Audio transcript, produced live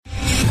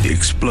The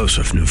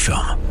explosive new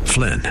film,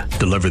 Flynn,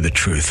 deliver the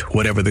truth,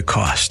 whatever the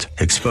cost.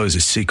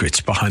 Exposes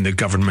secrets behind the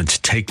government's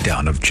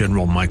takedown of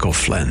General Michael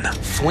Flynn.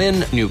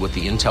 Flynn knew what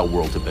the intel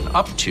world had been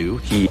up to.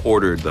 He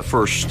ordered the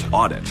first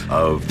audit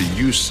of the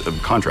use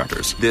of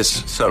contractors.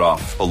 This set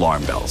off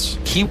alarm bells.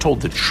 He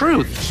told the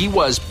truth. He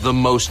was the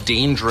most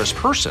dangerous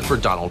person for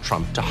Donald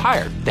Trump to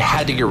hire. They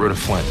had to get rid of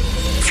Flynn.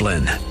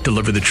 Flynn,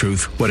 deliver the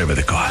truth, whatever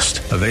the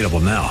cost. Available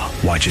now.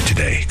 Watch it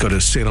today. Go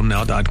to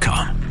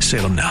salemnow.com.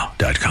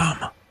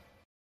 salemnow.com.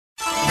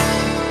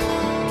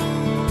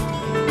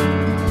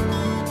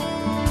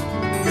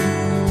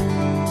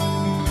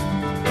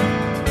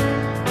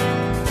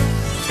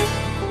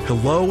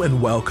 Hello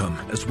and welcome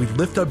as we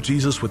lift up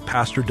Jesus with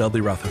Pastor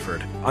Dudley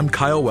Rutherford. I'm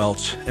Kyle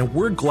Welch, and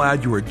we're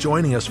glad you are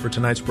joining us for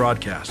tonight's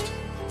broadcast.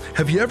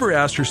 Have you ever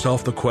asked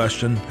yourself the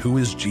question, who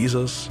is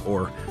Jesus?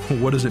 Or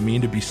what does it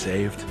mean to be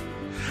saved?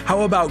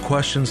 How about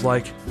questions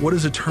like, what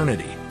is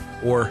eternity?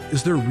 Or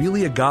is there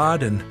really a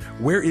God, and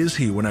where is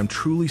he when I'm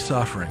truly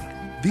suffering?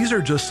 These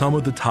are just some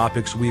of the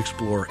topics we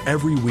explore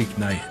every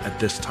weeknight at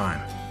this time.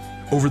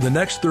 Over the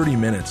next 30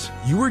 minutes,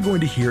 you are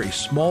going to hear a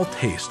small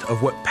taste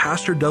of what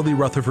Pastor Dudley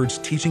Rutherford's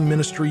teaching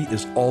ministry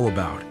is all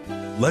about.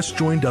 Let's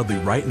join Dudley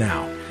right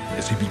now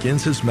as he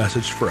begins his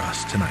message for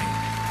us tonight.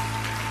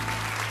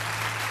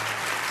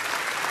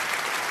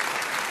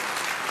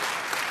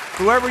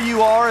 Whoever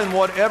you are and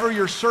whatever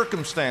your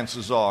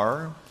circumstances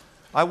are,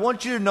 I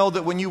want you to know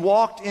that when you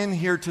walked in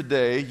here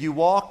today, you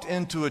walked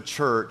into a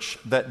church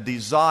that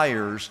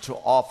desires to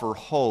offer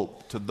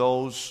hope to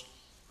those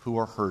who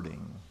are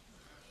hurting.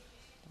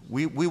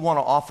 We want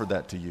to offer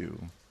that to you.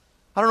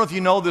 I don't know if you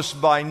know this,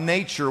 by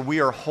nature, we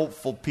are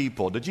hopeful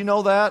people. Did you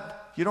know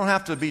that? You don't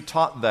have to be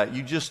taught that.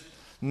 You just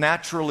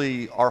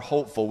naturally are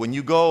hopeful. When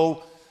you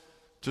go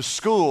to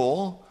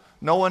school,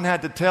 no one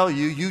had to tell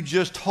you, you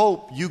just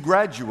hope you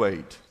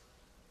graduate.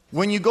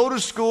 When you go to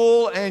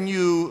school and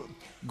you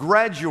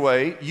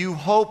graduate, you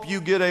hope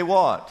you get a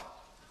what?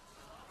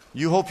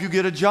 You hope you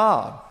get a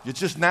job. It's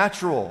just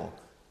natural.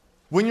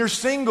 When you're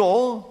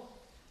single,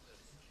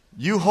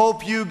 you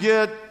hope you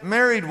get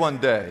married one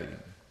day.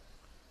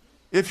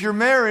 If you're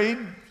married,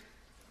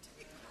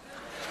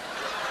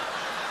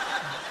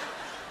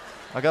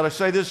 I got to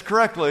say this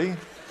correctly.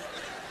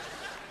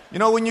 You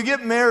know, when you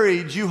get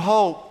married, you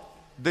hope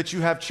that you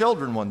have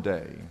children one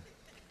day.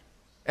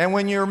 And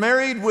when you're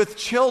married with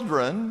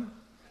children,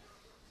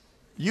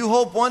 you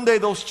hope one day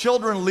those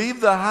children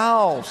leave the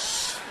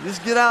house.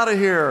 Just get out of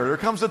here. There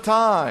comes a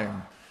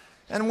time.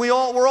 And we're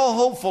all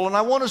hopeful. And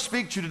I want to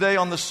speak to you today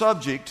on the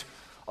subject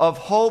of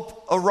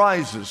hope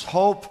arises.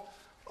 Hope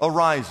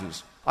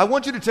arises. I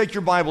want you to take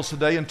your Bibles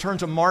today and turn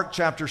to Mark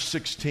chapter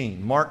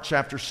 16. Mark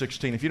chapter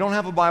 16. If you don't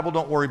have a Bible,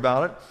 don't worry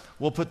about it.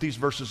 We'll put these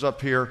verses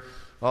up here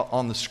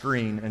on the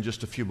screen in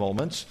just a few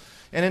moments.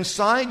 And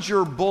inside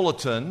your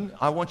bulletin,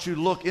 I want you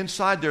to look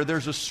inside there.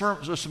 There's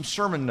some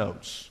sermon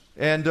notes.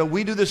 And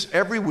we do this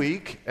every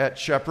week at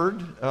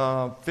Shepherd,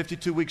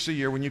 52 weeks a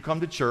year. When you come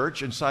to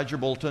church, inside your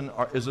bulletin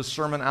is a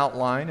sermon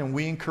outline. And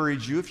we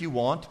encourage you, if you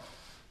want,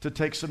 to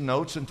take some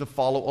notes and to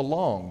follow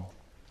along,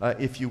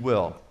 if you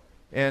will.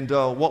 And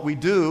what we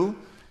do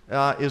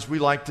is we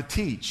like to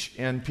teach.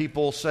 And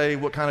people say,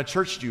 what kind of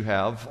church do you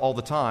have, all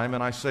the time?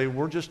 And I say,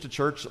 we're just a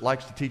church that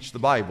likes to teach the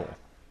Bible.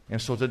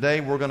 And so today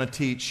we're going to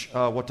teach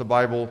what the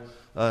Bible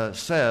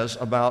says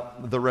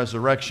about the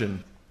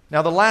resurrection.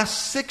 Now, the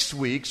last 6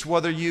 weeks,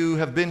 whether you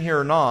have been here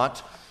or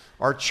not,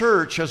 our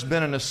church has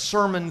been in a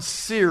sermon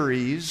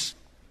series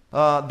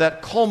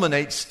that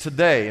culminates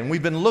today. And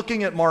we've been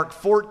looking at Mark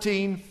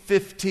 14,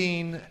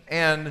 15,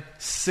 and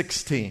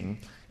 16.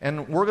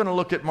 And we're going to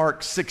look at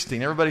Mark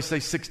 16. Everybody say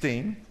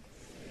 16.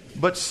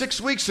 But 6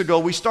 weeks ago,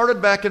 we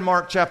started back in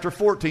Mark chapter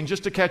 14.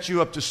 Just to catch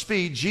you up to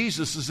speed,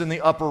 Jesus is in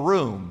the upper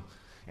room,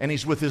 and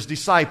he's with his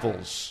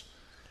disciples.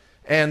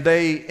 And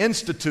he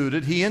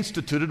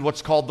instituted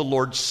what's called the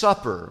Lord's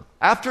Supper.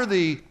 After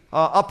the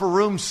upper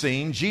room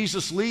scene,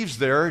 Jesus leaves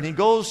there, and he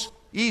goes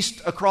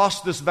east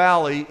across this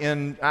valley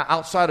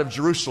outside of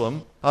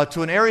Jerusalem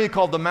to an area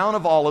called the Mount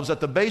of Olives.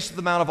 At the base of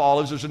the Mount of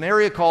Olives, there's an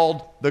area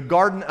called the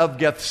Garden of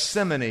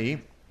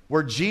Gethsemane,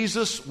 where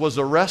Jesus was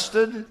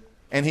arrested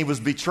and he was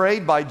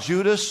betrayed by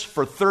Judas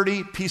for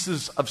 30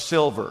 pieces of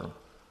silver.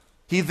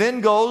 He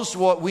then goes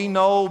what we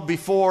know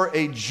before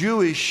a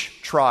Jewish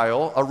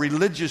trial, a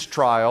religious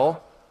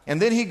trial,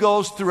 and then he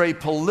goes through a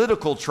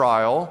political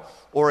trial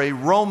or a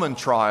Roman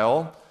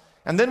trial.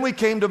 And then we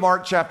came to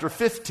Mark chapter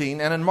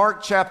 15, and in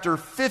Mark chapter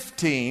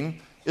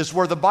 15 is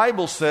where the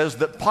Bible says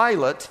that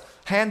Pilate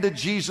handed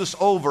Jesus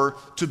over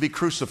to be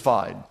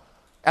crucified.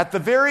 At the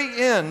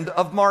very end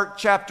of Mark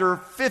chapter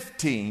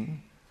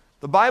 15,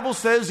 the Bible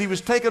says he was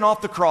taken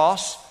off the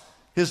cross,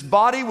 his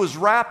body was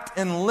wrapped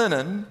in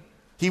linen,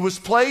 he was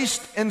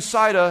placed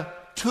inside a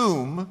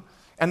tomb,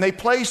 and they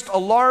placed a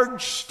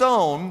large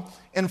stone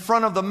in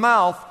front of the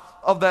mouth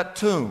of that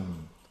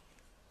tomb.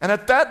 And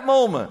at that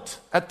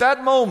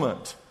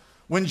moment,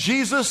 when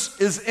Jesus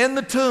is in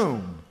the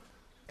tomb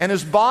and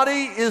his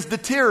body is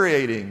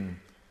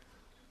deteriorating,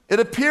 it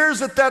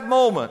appears at that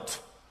moment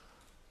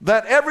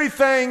that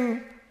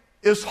everything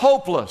is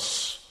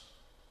hopeless.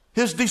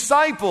 His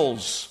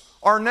disciples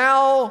are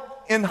now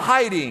in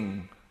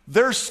hiding.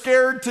 They're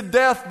scared to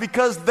death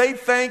because they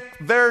think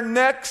they're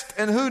next,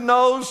 and who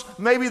knows,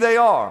 maybe they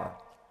are.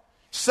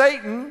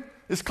 Satan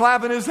is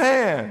clapping his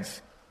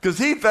hands because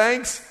he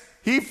thinks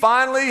he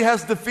finally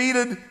has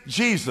defeated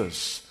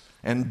Jesus.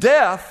 And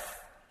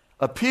death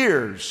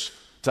appears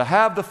to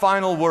have the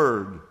final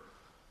word.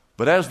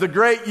 But as the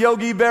great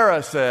Yogi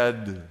Berra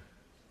said,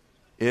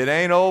 it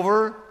ain't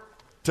over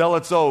till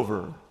it's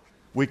over.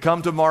 We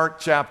come to Mark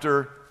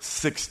chapter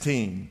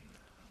 16.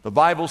 The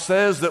Bible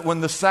says that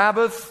when the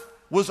Sabbath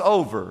was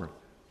over,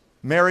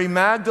 Mary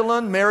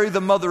Magdalene, Mary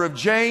the mother of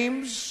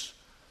James,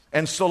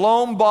 and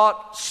Salome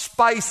bought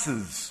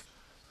spices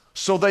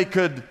so they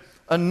could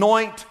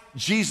anoint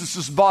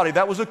Jesus' body.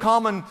 That was a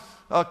common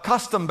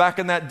custom back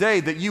in that day,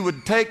 that you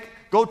would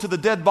go to the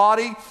dead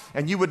body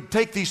and you would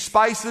take these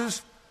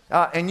spices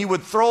and you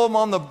would throw them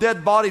on the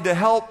dead body to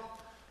help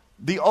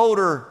the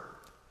odor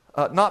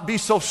not be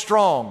so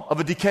strong of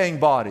a decaying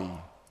body.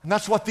 And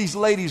that's what these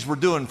ladies were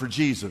doing for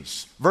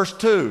Jesus. Verse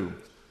 2,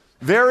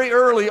 very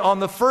early on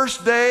the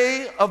first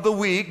day of the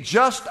week,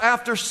 just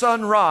after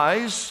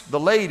sunrise, the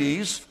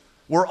ladies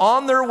were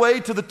on their way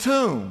to the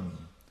tomb.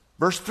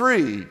 Verse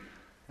 3,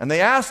 and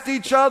they asked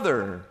each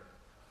other,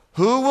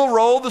 who will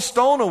roll the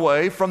stone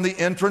away from the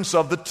entrance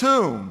of the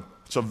tomb?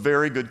 It's a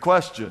very good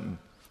question.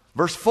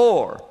 Verse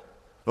 4,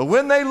 but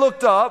when they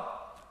looked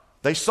up,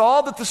 they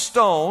saw that the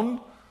stone,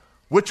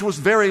 which was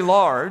very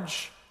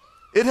large,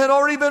 it had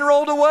already been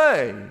rolled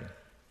away.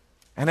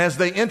 And as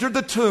they entered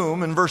the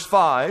tomb, in verse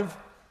 5,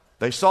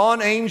 they saw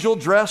an angel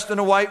dressed in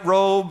a white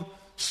robe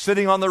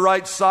sitting on the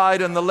right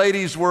side, and the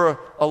ladies were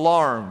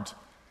alarmed.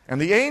 And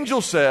the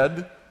angel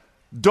said,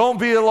 don't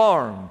be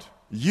alarmed.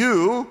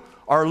 You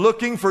are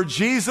looking for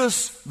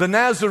Jesus the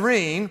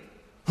Nazarene,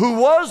 who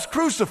was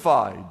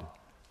crucified,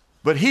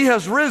 but he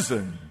has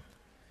risen.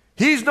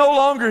 He's no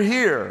longer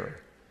here.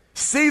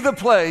 See the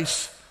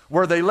place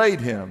where they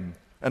laid him.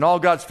 And all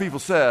God's people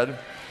said,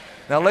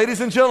 now,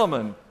 ladies and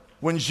gentlemen,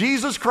 when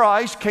Jesus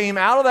Christ came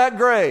out of that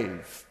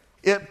grave,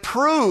 it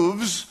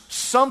proves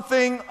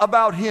something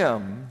about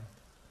him,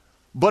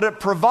 but it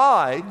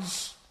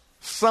provides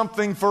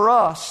something for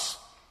us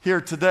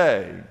here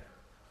today.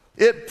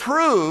 It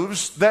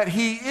proves that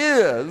he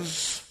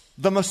is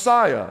the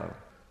Messiah,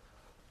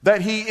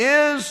 that he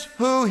is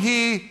who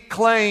he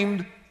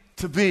claimed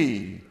to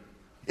be.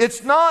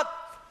 It's not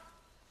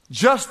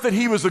just that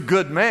he was a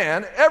good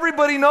man.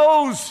 Everybody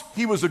knows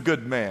he was a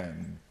good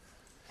man.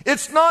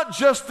 It's not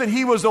just that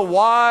he was a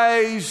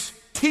wise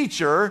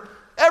teacher.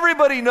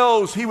 Everybody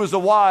knows he was a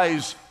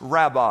wise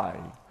rabbi.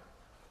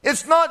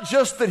 It's not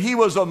just that he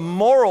was a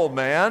moral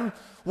man.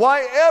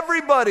 Why,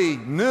 everybody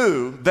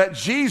knew that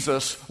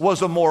Jesus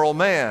was a moral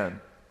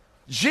man.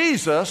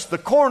 Jesus, the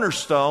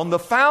cornerstone, the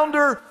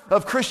founder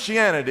of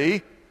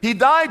Christianity, he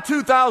died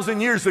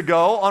 2,000 years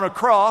ago on a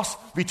cross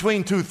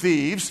between two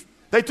thieves.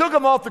 They took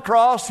him off the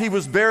cross, he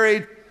was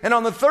buried, and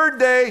on the third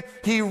day,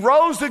 he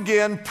rose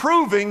again,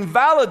 proving,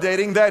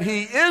 validating that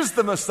he is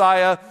the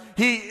Messiah,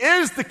 he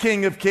is the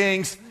King of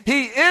Kings,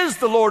 he is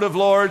the Lord of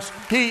Lords,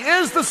 he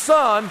is the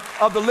Son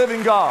of the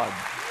living God.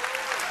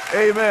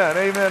 Amen,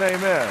 amen,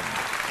 amen.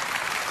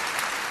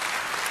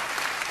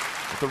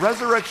 What the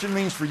resurrection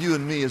means for you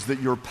and me is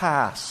that your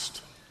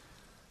past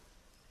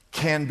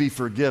can be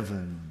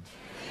forgiven.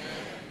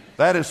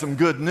 That is some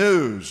good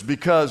news,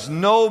 because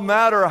no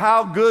matter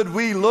how good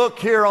we look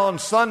here on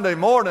Sunday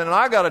morning, and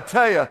I got to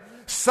tell you,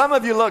 some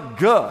of you look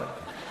good.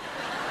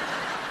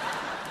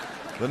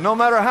 But no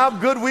matter how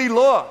good we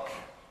look,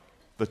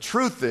 the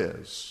truth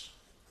is,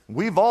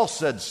 we've all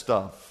said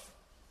stuff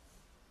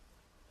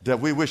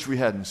that we wish we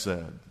hadn't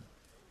said.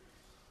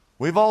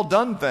 We've all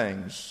done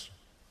things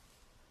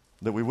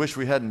that we wish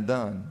we hadn't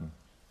done.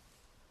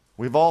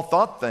 We've all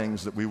thought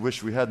things that we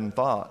wish we hadn't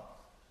thought.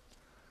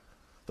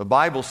 The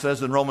Bible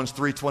says in Romans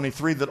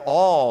 3:23 that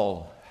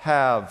all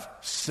have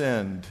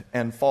sinned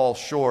and fall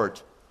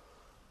short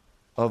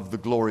of the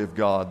glory of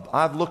God.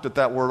 I've looked at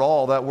that word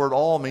all. That word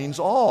all means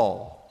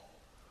all.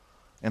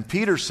 And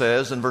Peter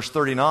says in verse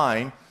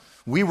 39,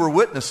 we were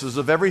witnesses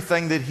of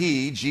everything that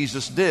he,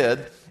 Jesus,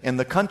 did in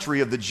the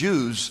country of the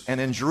Jews and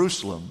in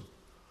Jerusalem.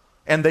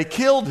 And they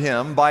killed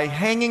him by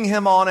hanging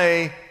him on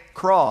a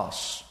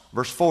cross.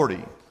 Verse 40.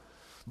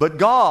 But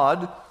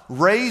God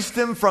raised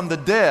him from the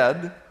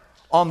dead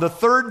on the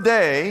third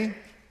day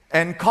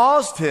and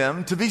caused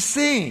him to be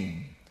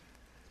seen.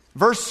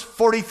 Verse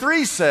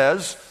 43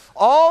 says,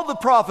 all the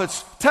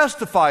prophets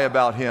testify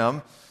about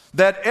him,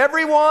 that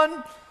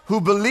everyone who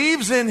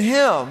believes in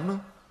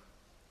him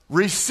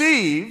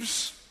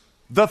receives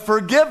the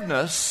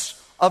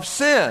forgiveness of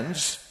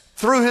sins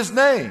through his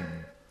name.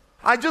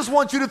 I just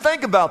want you to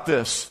think about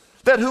this,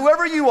 that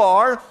whoever you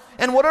are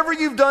and whatever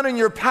you've done in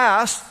your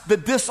past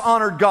that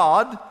dishonored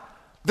God,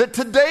 that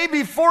today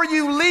before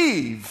you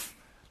leave,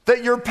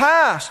 that your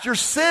past, your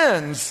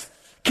sins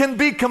can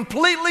be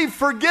completely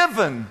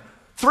forgiven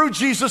through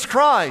Jesus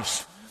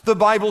Christ. The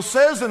Bible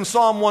says in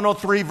Psalm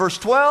 103 verse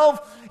 12,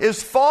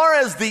 as far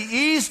as the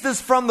east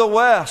is from the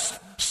west,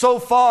 so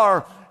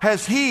far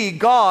has He,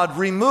 God,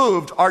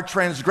 removed our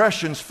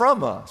transgressions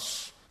from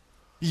us.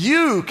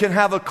 You can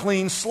have a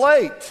clean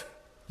slate.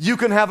 You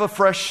can have a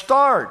fresh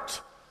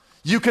start.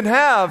 You can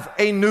have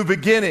a new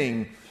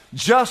beginning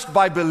just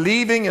by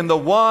believing in the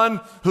one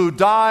who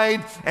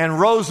died and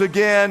rose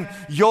again.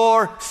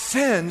 Your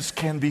sins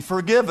can be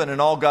forgiven.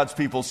 And all God's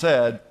people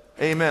said,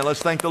 amen.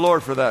 Let's thank the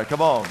Lord for that.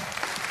 Come on.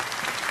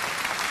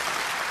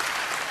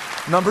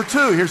 Number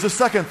two, here's the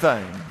second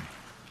thing.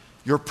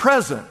 You're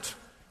present.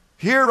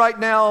 Here right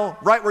now,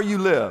 right where you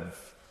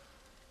live.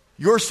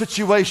 Your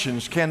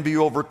situations can be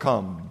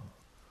overcome.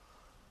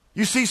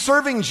 You see,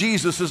 serving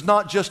Jesus is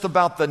not just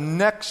about the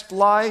next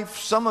life.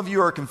 Some of you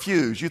are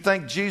confused. You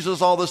think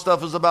Jesus, all this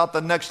stuff is about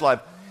the next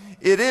life.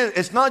 It is.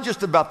 It's not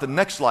just about the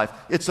next life.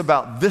 It's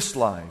about this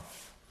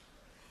life.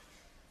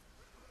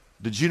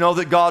 Did you know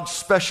that God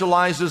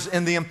specializes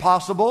in the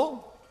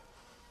impossible?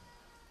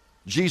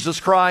 Jesus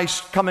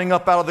Christ coming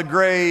up out of the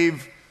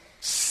grave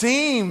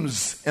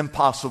seems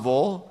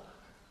impossible,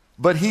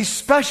 but He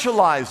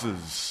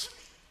specializes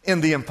in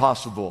the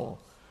impossible.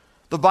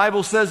 The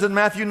Bible says in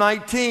Matthew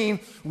 19,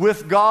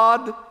 with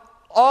God,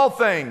 all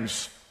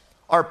things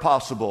are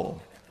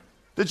possible.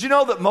 Did you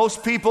know that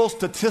most people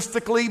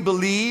statistically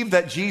believe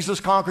that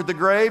Jesus conquered the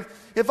grave?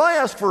 If I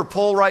ask for a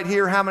poll right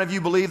here, how many of you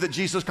believe that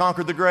Jesus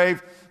conquered the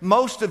grave?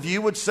 Most of you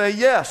would say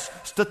yes.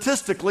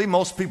 Statistically,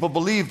 most people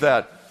believe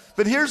that.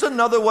 But here's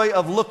another way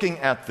of looking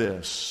at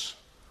this.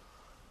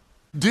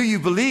 Do you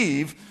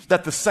believe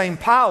that the same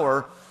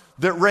power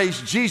that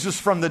raised Jesus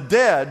from the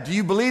dead, do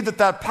you believe that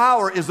that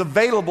power is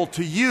available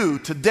to you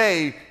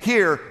today,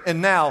 here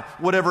and now,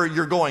 whatever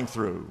you're going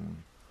through?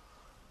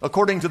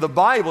 According to the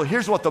Bible,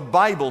 here's what the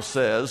Bible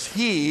says.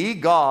 He,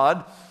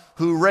 God,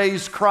 who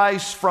raised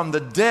Christ from the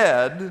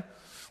dead,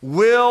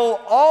 will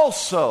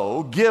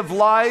also give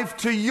life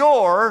to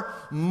your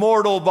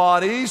mortal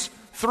bodies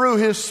through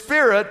His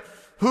Spirit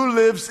who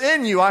lives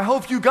in you. I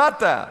hope you got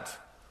that.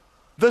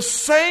 The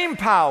same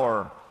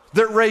power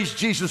that raised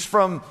Jesus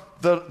from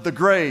the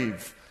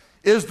grave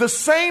is the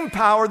same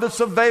power that's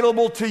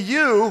available to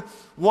you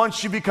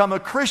once you become a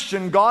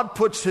Christian. God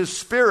puts His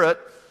Spirit,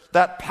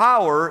 that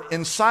power,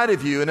 inside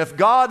of you. And if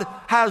God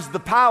has the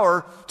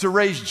power to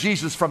raise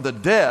Jesus from the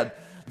dead,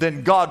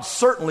 then God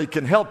certainly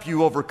can help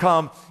you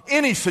overcome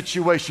any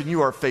situation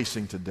you are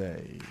facing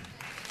today.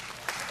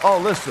 Oh,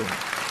 listen.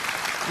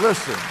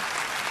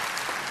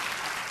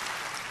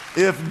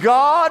 If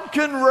God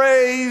can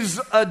raise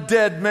a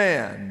dead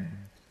man,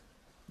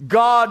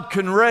 God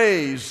can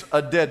raise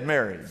a dead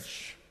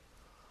marriage.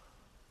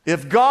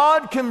 If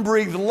God can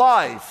breathe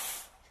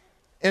life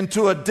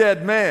into a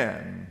dead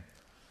man,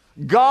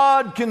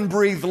 God can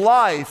breathe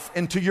life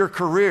into your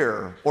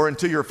career or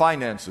into your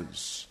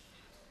finances.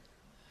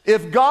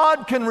 If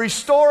God can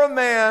restore a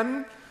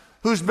man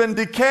who's been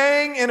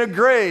decaying in a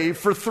grave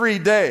for 3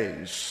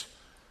 days,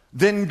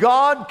 then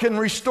God can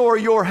restore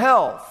your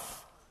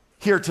health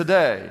here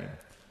today.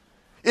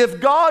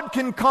 If God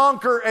can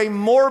conquer a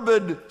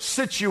morbid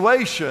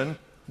situation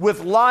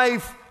with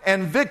life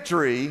and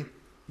victory,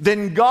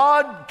 then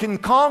God can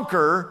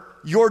conquer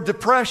your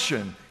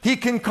depression. He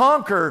can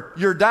conquer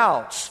your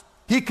doubts.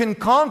 He can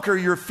conquer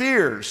your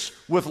fears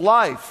with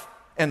life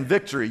and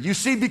victory. You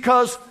see,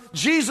 because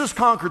Jesus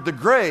conquered the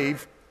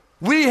grave,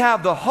 we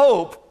have the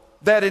hope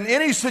that in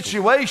any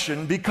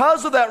situation,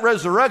 because of that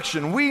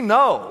resurrection, we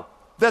know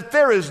that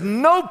there is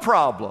no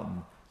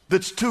problem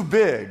that's too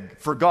big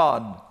for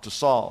God to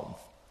solve.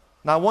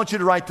 Now, I want you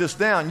to write this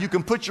down. You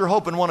can put your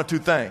hope in one of two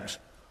things.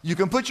 You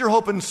can put your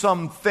hope in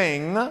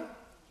something,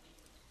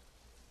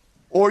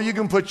 or you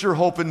can put your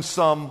hope in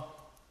someone.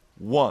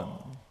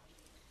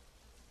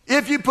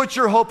 If you put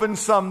your hope in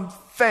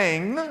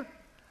something,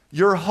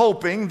 you're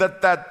hoping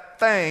that that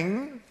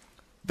thing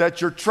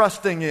that you're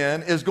trusting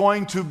in is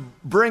going to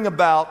bring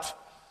about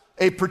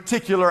a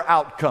particular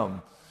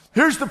outcome.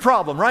 Here's the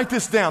problem. Write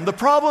this down. The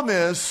problem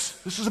is,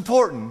 this is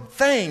important,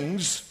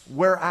 things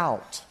wear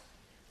out.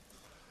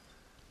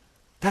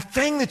 That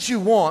thing that you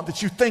want,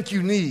 that you think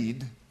you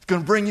need, is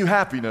going to bring you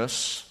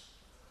happiness.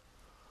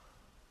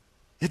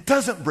 It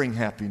doesn't bring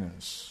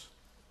happiness.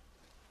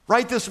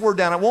 Write this word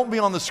down. It won't be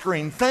on the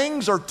screen.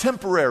 Things are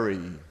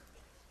temporary.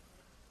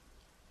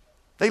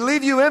 They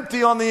leave you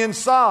empty on the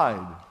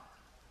inside.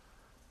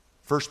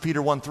 1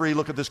 Peter 1:3,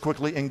 look at this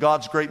quickly. In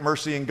God's great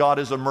mercy, and God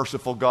is a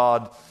merciful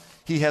God,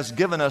 He has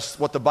given us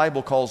what the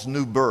Bible calls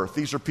new birth.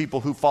 These are people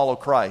who follow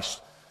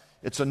Christ.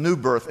 It's a new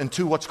birth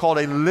into what's called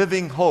a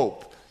living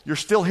hope. You're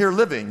still here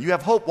living. You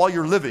have hope while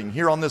you're living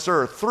here on this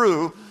earth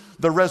through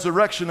the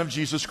resurrection of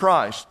Jesus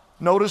Christ.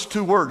 Notice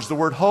two words, the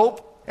word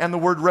hope and the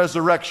word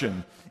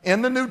resurrection.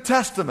 In the New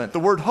Testament, the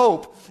word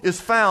hope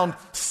is found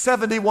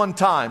 71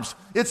 times.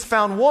 It's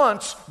found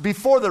once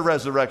before the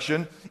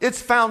resurrection.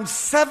 It's found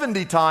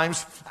 70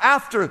 times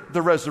after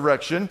the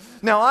resurrection.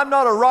 Now, I'm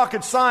not a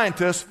rocket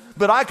scientist,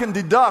 but I can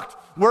deduct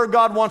where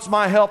God wants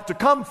my help to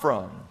come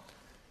from.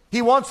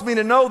 He wants me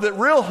to know that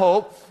real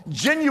hope,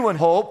 genuine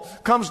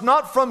hope, comes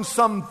not from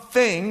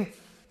something.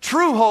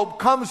 True hope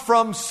comes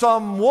from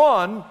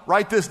someone,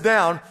 write this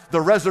down, the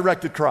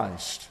resurrected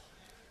Christ.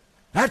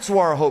 That's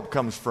where our hope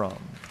comes from.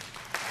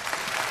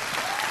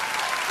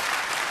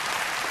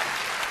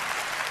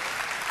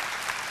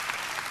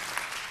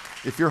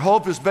 If your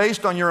hope is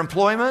based on your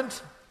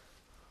employment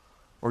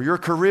or your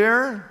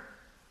career,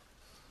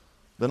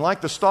 then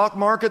like the stock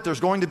market, there's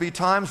going to be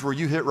times where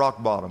you hit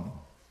rock bottom.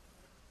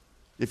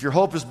 If your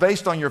hope is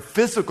based on your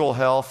physical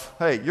health,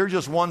 hey, you're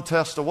just one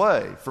test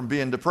away from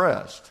being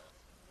depressed.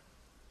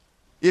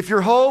 If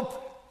your hope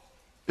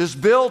is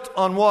built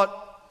on what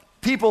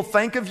people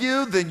think of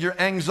you, then your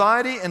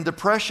anxiety and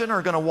depression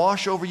are going to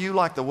wash over you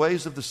like the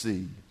waves of the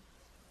sea.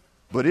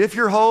 But if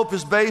your hope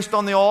is based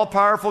on the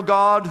all-powerful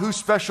God who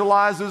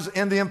specializes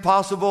in the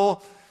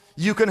impossible,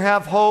 you can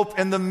have hope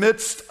in the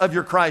midst of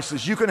your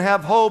crisis. You can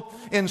have hope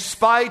in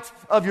spite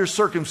of your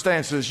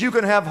circumstances. You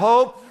can have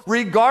hope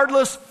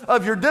regardless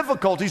of your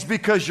difficulties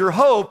because your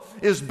hope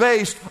is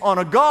based on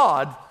a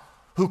God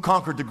who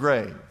conquered the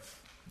grave.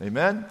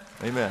 Amen?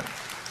 Amen.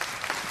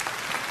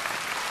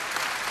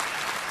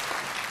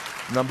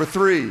 Number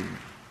 3,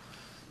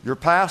 your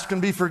past can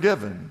be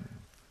forgiven.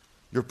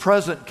 Your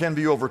present can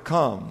be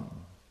overcome.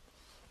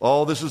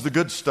 Oh, this is the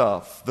good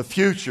stuff. The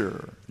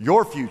future,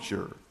 your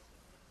future,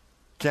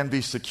 can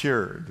be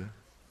secured.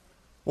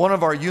 One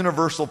of our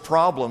universal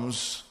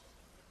problems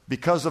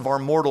because of our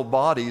mortal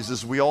bodies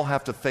is we all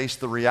have to face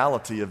the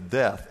reality of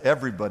death.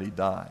 Everybody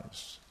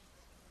dies.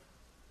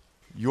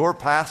 Your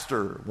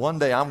pastor, one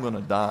day I'm going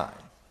to die.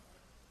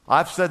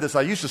 I've said this,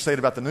 I used to say it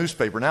about the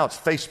newspaper, now it's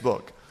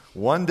Facebook.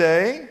 One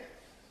day,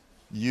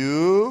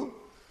 you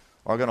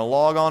are going to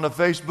log on to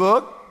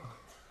Facebook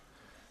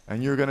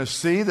and you're going to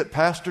see that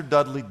Pastor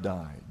Dudley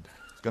died.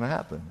 It's going to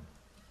happen.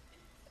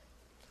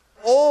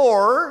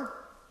 Or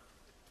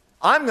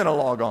I'm going to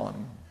log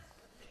on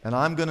and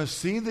I'm going to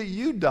see that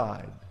you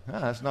died.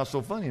 That's not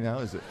so funny now,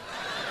 is it?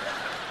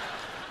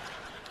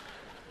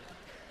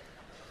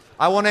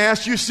 I want to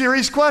ask you a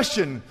serious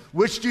question.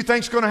 Which do you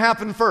think is going to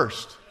happen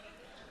first?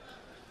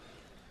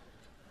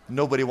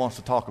 Nobody wants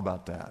to talk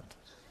about that.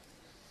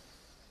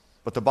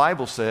 But the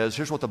Bible says,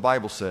 here's what the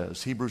Bible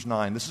says, Hebrews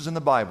 9. This is in the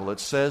Bible.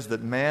 It says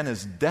that man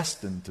is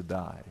destined to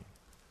die.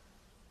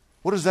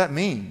 What does that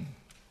mean?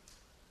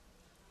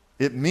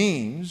 It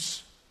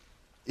means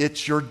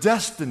it's your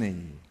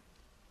destiny.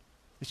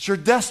 It's your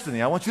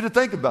destiny. I want you to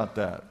think about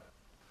that.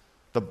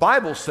 The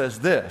Bible says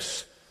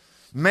this.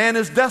 Man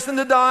is destined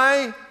to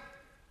die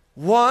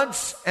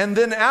once, and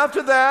then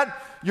after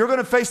that, you're going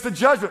to face the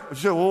judgment. You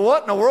say, well,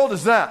 what in the world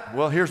is that?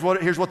 Well, here's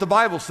what the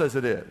Bible says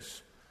it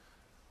is.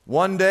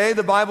 One day,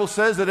 the Bible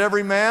says that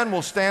every man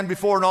will stand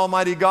before an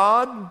almighty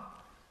God,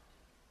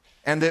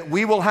 and that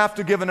we will have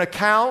to give an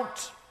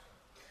account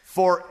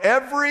for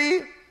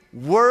every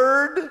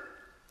word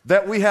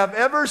that we have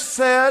ever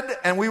said,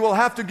 and we will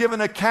have to give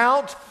an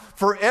account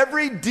for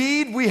every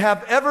deed we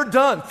have ever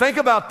done. Think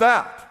about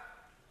that.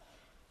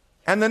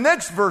 And the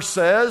next verse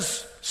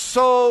says,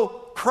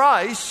 so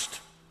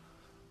Christ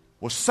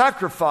was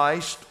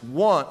sacrificed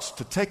once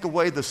to take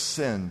away the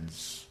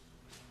sins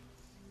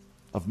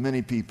of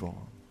many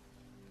people.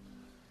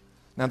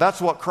 Now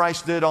that's what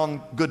Christ did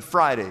on Good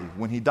Friday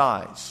when He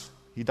dies.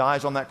 He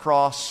dies on that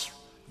cross.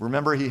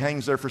 Remember, He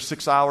hangs there for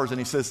 6 hours and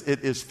He says,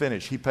 it is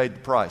finished. He paid the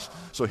price.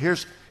 So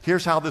here's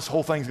how this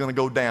whole thing's going to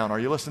go down. Are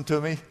you listening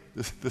to me?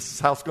 This is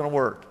how it's going to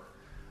work.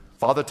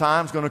 Father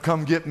Time's going to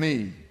come get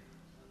me.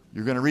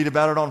 You're going to read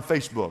about it on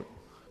Facebook.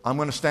 I'm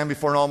going to stand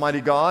before an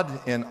almighty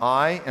God, and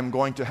I am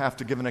going to have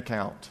to give an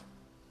account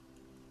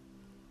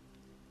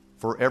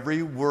for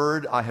every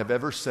word I have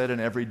ever said and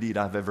every deed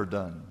I've ever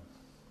done.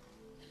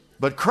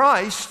 But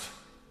Christ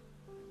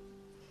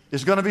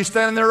is going to be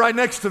standing there right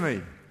next to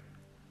me.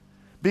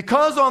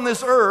 Because on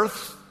this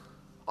earth,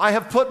 I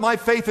have put my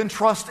faith and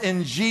trust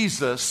in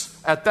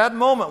Jesus. At that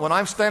moment when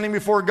I'm standing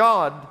before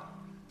God,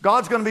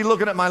 God's going to be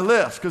looking at my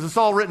list because it's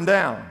all written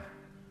down.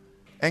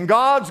 And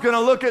God's going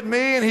to look at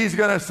me and He's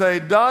going to say,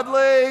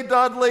 Dudley,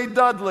 Dudley,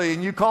 Dudley.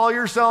 And you call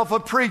yourself a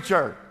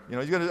preacher. You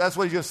know, that's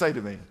what He's going to say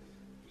to me.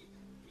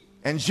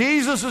 And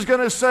Jesus is going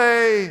to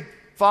say,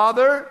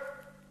 Father,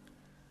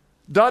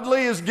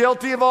 Dudley is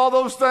guilty of all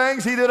those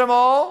things. He did them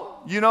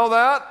all. You know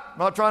that. I'm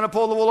not trying to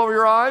pull the wool over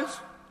your eyes.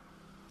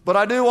 But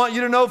I do want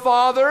you to know,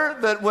 Father,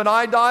 that when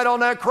I died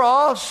on that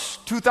cross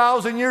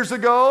 2,000 years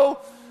ago,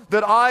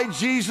 that I,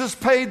 Jesus,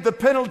 paid the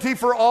penalty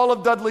for all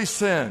of Dudley's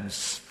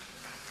sins.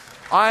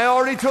 I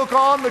already took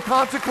on the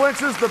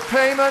consequences, the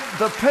payment,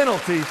 the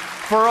penalty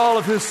for all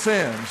of his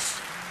sins.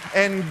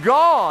 And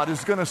God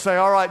is going to say,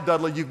 all right,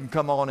 Dudley, you can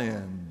come on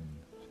in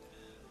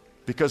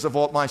because of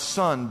what my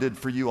son did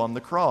for you on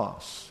the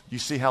cross. You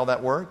see how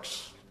that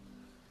works?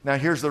 Now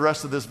here's the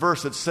rest of this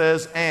verse. It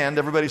says, and,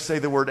 everybody say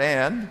the word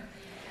and.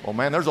 Oh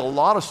man, there's a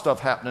lot of stuff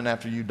happening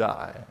after you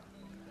die.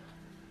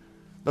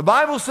 The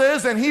Bible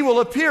says, and He will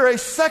appear a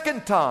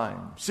second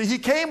time. See, He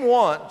came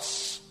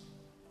once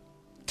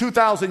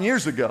 2,000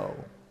 years ago,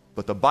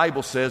 but the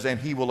Bible says, and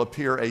He will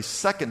appear a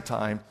second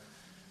time.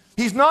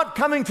 He's not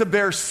coming to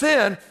bear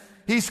sin.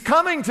 He's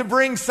coming to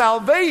bring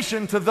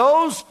salvation to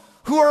those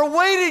who are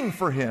waiting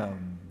for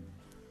Him.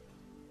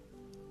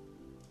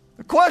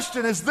 The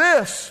question is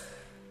this: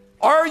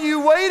 are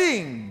you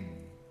waiting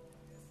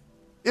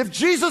If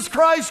Jesus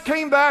Christ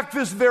came back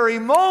this very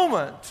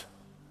moment,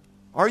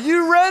 are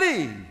you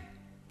ready?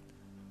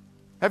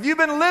 Have you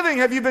been living?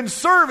 Have you been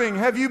serving?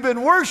 Have you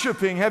been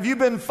worshiping? Have you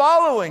been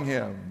following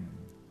Him?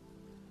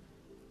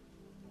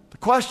 The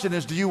question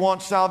is, do you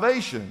want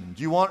salvation?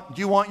 Do you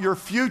want your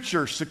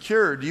future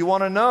secured? Do you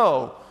want to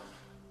know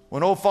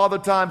when old Father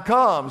Time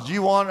comes? Do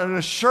you want an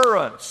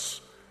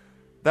assurance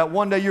that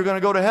one day you're going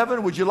to go to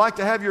heaven? Would you like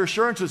to have your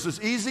assurances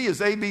as easy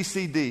as A, B,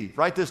 C, D?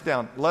 Write this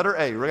down. Letter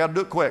A. We got to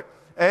do it quick.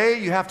 A,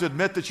 you have to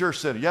admit that you're a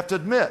sinner. You have to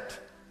admit.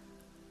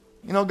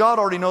 You know, God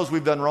already knows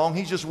we've done wrong.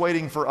 He's just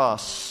waiting for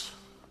us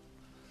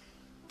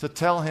to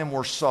tell Him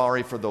we're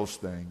sorry for those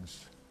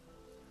things.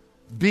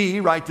 B,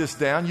 write this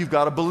down. You've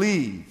got to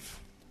believe.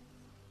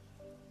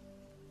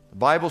 The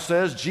Bible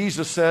says,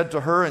 Jesus said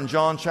to her in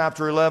John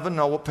chapter 11,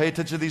 now pay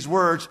attention to these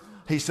words.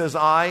 He says,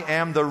 I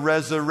am the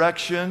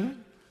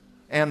resurrection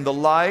and the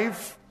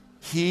life.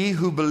 He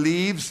who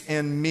believes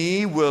in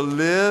me will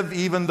live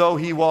even though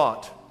he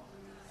what?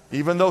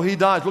 Even though he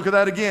dies. Look at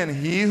that again.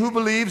 He who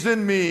believes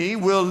in me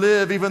will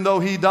live even though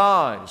he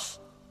dies.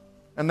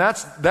 And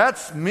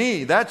that's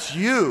me. That's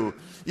you.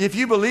 If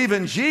you believe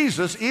in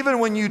Jesus, even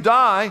when you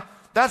die,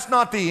 that's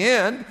not the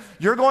end.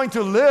 You're going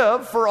to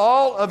live for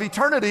all of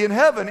eternity in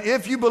heaven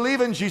if you believe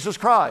in Jesus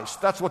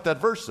Christ. That's what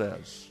that verse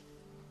says.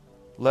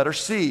 Letter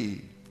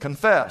C,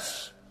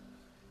 confess.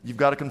 You've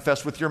got to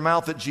confess with your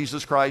mouth that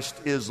Jesus Christ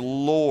is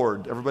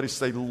Lord. Everybody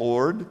say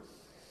Lord.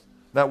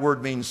 That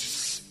word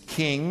means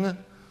king,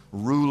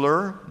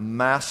 ruler,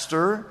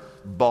 master,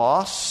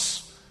 boss.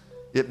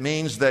 It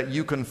means that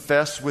you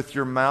confess with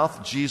your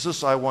mouth,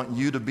 Jesus, I want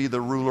you to be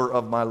the ruler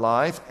of my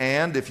life.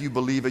 And if you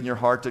believe in your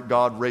heart that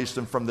God raised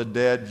him from the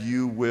dead,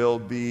 you will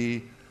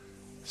be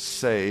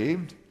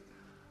saved.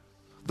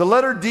 The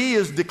letter D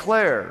is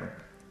declare.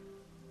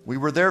 We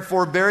were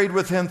therefore buried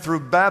with him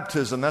through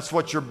baptism. That's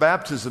what your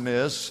baptism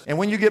is. And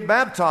when you get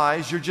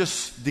baptized, you're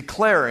just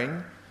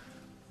declaring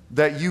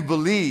that you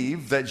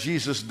believe that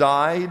Jesus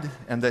died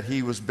and that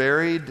he was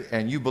buried,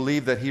 and you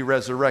believe that he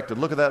resurrected.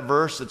 Look at that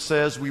verse. It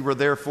says, we were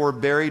therefore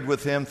buried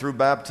with him through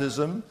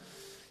baptism,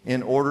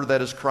 in order that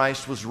as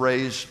Christ was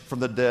raised from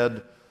the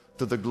dead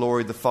to the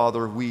glory of the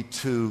Father, we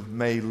too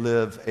may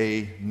live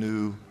a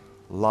new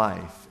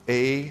life.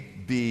 A,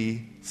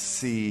 B,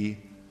 C,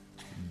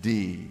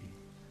 D.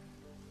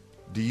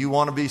 Do you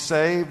want to be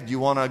saved? Do you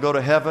want to go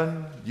to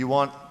heaven? Do you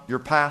want your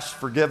past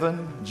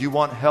forgiven? Do you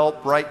want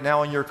help right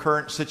now in your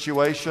current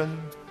situation?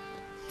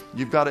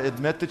 You've got to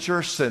admit that you're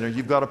a sinner.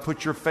 You've got to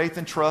put your faith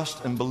and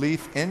trust and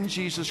belief in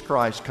Jesus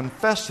Christ.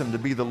 Confess him to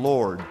be the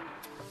Lord.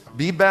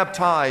 Be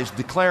baptized,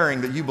 declaring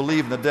that you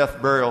believe in the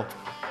death, burial,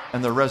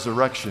 and the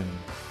resurrection.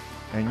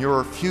 And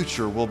your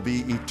future will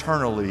be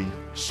eternally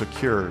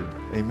secured.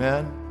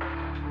 Amen.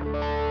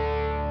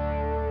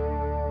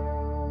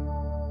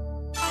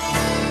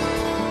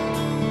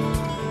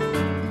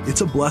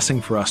 It's a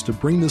blessing for us to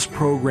bring this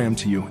program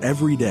to you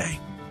every day.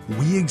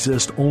 We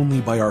exist only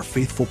by our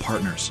faithful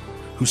partners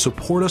who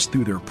support us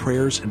through their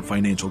prayers and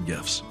financial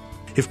gifts.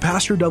 If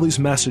Pastor Dudley's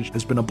message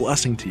has been a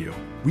blessing to you,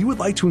 we would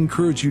like to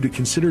encourage you to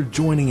consider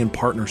joining in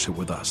partnership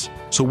with us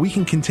so we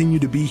can continue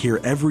to be here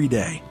every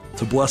day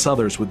to bless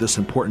others with this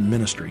important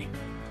ministry.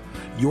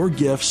 Your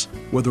gifts,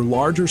 whether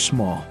large or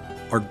small,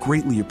 are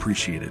greatly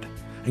appreciated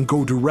and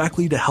go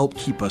directly to help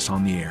keep us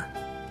on the air.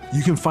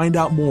 You can find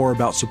out more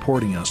about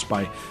supporting us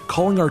by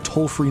calling our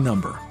toll-free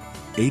number,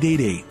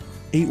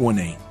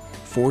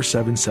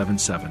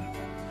 888-818-4777.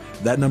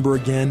 That number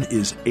again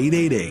is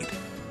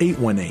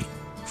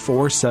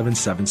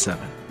 888-818-4777.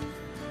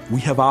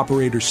 We have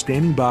operators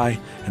standing by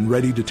and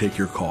ready to take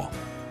your call.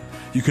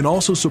 You can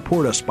also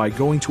support us by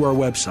going to our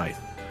website,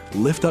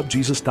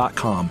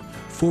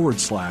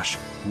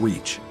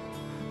 liftupjesus.com/reach.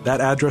 That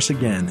address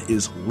again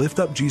is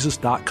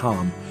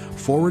liftupjesus.com/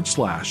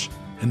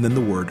 and then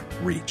the word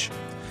reach.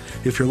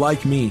 If you're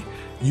like me,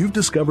 you've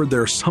discovered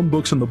there are some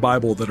books in the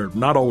Bible that are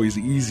not always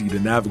easy to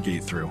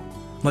navigate through.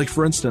 Like,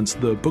 for instance,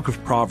 the book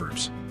of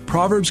Proverbs.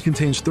 Proverbs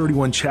contains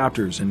 31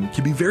 chapters and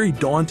can be very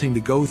daunting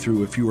to go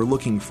through if you are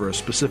looking for a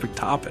specific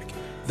topic.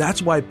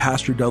 That's why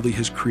Pastor Dudley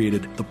has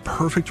created the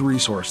perfect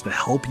resource to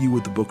help you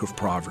with the book of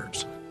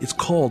Proverbs. It's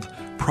called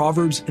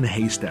Proverbs in a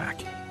Haystack,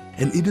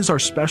 and it is our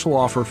special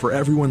offer for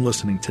everyone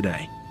listening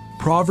today.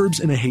 Proverbs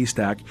in a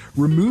Haystack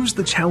removes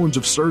the challenge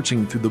of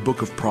searching through the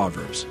book of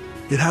Proverbs.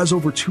 It has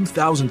over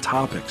 2,000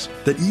 topics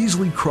that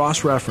easily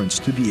cross-reference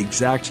to the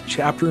exact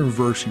chapter and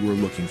verse you are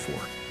looking for.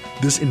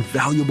 This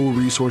invaluable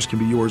resource can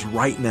be yours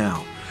right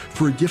now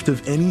for a gift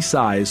of any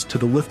size to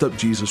the Lift Up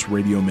Jesus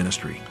radio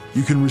ministry.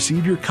 You can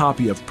receive your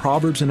copy of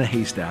Proverbs in a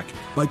Haystack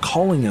by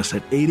calling us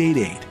at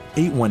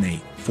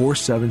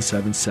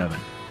 888-818-4777.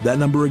 That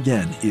number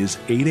again is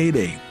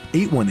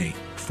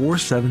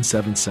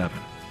 888-818-4777.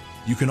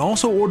 You can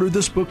also order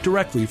this book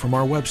directly from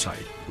our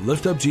website,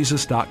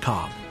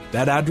 liftupjesus.com.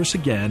 That address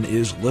again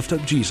is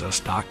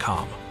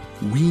liftupjesus.com.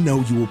 We know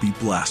you will be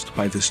blessed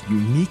by this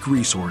unique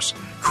resource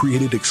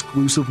created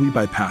exclusively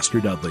by Pastor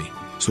Dudley.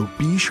 So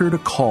be sure to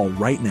call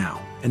right now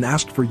and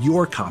ask for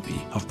your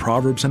copy of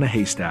Proverbs in a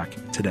Haystack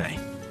today.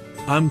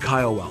 I'm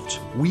Kyle Welch.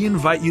 We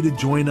invite you to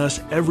join us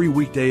every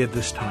weekday at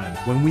this time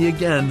when we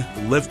again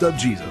lift up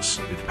Jesus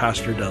with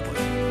Pastor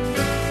Dudley.